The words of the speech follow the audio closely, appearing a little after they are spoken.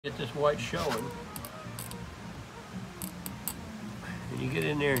Get this white showing, and you get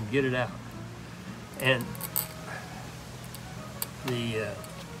in there and get it out. And the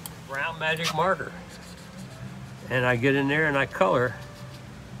brown magic marker, and I get in there and I color.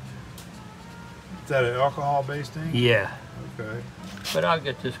 Is that an alcohol-based ink? Yeah. Okay. But I'll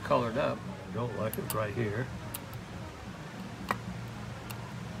get this colored up. I don't like it right here.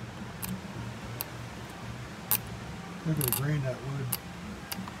 Look at the green that wood.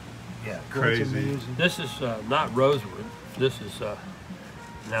 Yeah, crazy. That's amazing. This is not rosewood. This is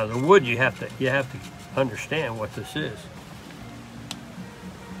now the wood. You have to understand what this is.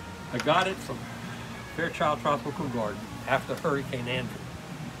 I got it from Fairchild Tropical Garden after Hurricane Andrew.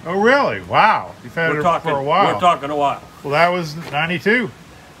 Oh, really? Wow. You've had it for a while. We're talking a while. Well, that was 92.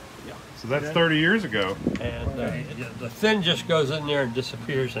 Yeah. So that's 30 years ago. And the thin just goes in there and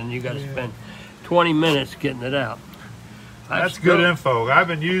disappears, and you got to spend 20 minutes getting it out. That's good info. I've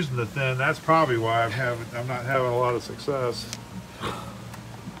been using the thin. That's probably why I'm not having a lot of success.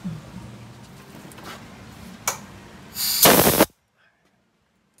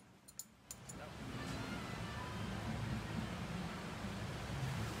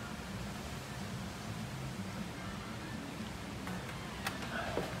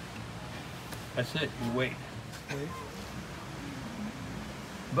 That's it. You wait.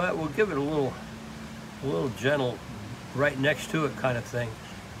 But we'll give it a little gentle, right next to it kind of thing,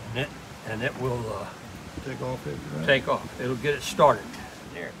 and it will Take off it. Right? take off. It'll get it started.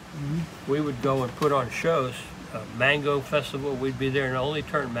 There. Mm-hmm. We would go and put on shows. Mango festival. We'd be there and only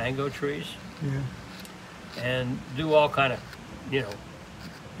turn mango trees Yeah. and do all kind of,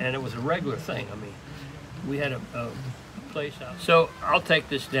 and it was a regular thing. I mean, we had a place out. So I'll take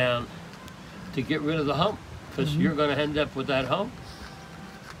this down to get rid of the hump, because you're going to end up with that hump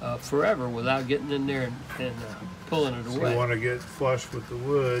forever without getting in there and pulling it away. So you want to get flush with the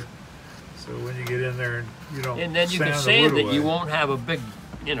wood, so when you get in there and you don't and then you can sand sand the wood it. away. You won't have a big,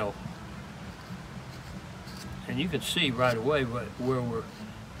 and you can see right away where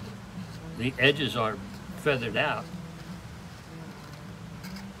the edges are feathered out.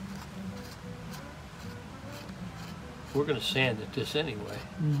 We're going to sand it this anyway.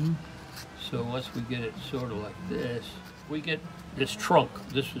 Mm-hmm. So once we get it sort of like this, we get this trunk.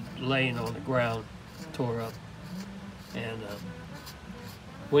 This is laying on the ground, tore up. And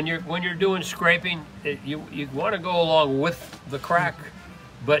when you're doing scraping, you want to go along with the crack,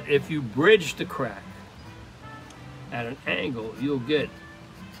 but if you bridge the crack at an angle, you'll get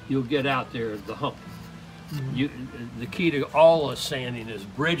out there the hump. Mm-hmm. The key to all of sanding is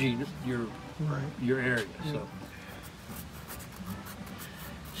bridging your area. Yeah.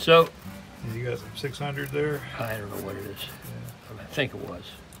 So You got some 600 there. I don't know what it is. I think it was,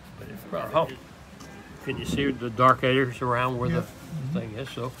 but it's probably. Can you see the dark edges around where the thing is?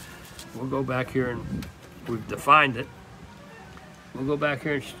 So we'll go back here and we've defined it. We'll go back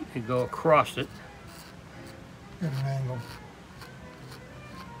here and go across it. At an angle.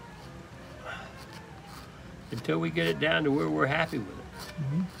 Until we get it down to where we're happy with it.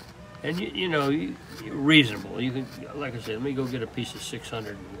 Mm-hmm. And you're reasonable. You can, like I said, let me go get a piece of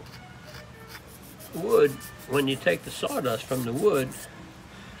 600 wood. When you take the sawdust from the wood,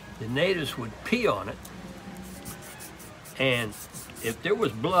 the natives would pee on it, and if there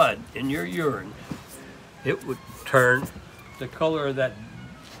was blood in your urine, it would turn the color of that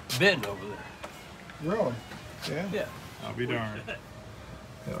bin over there. Really? Yeah. Yeah. I'll be darned.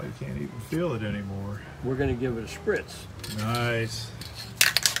 Hell, you can't even feel it anymore. We're going to give it a spritz. Nice.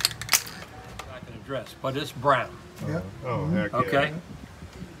 I can address, but it's brown. Yeah. Oh, heck yeah. Okay.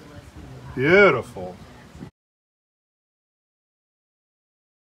 Beautiful.